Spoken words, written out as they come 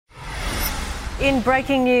In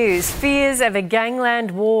breaking news, fears of a gangland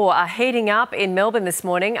war are heating up in Melbourne this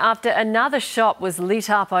morning after another shop was lit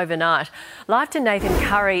up overnight. Live to Nathan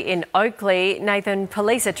Curry in Oakley. Nathan,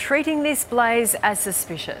 police are treating this blaze as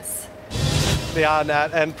suspicious. They are,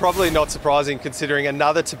 Nat, and probably not surprising considering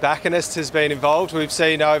another tobacconist has been involved. We've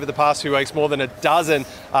seen over the past few weeks more than a dozen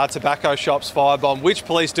tobacco shops firebombed, which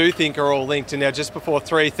police do think are all linked. And now just before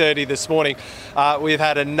 3:30 this morning, we've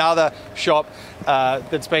had another shop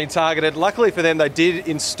that's been targeted. Luckily for them, they did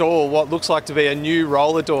install what looks like to be a new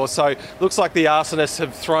roller door. So looks like the arsonists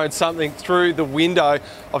have thrown something through the window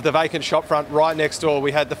of the vacant shop front right next door.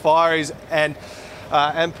 We had the fireys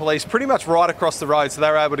and police pretty much right across the road, so they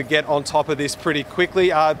were able to get on top of this pretty quickly.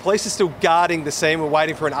 Police are still guarding the scene. We're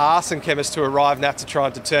waiting for an arson chemist to arrive now to try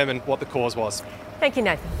and determine what the cause was. Thank you,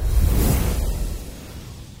 Nathan.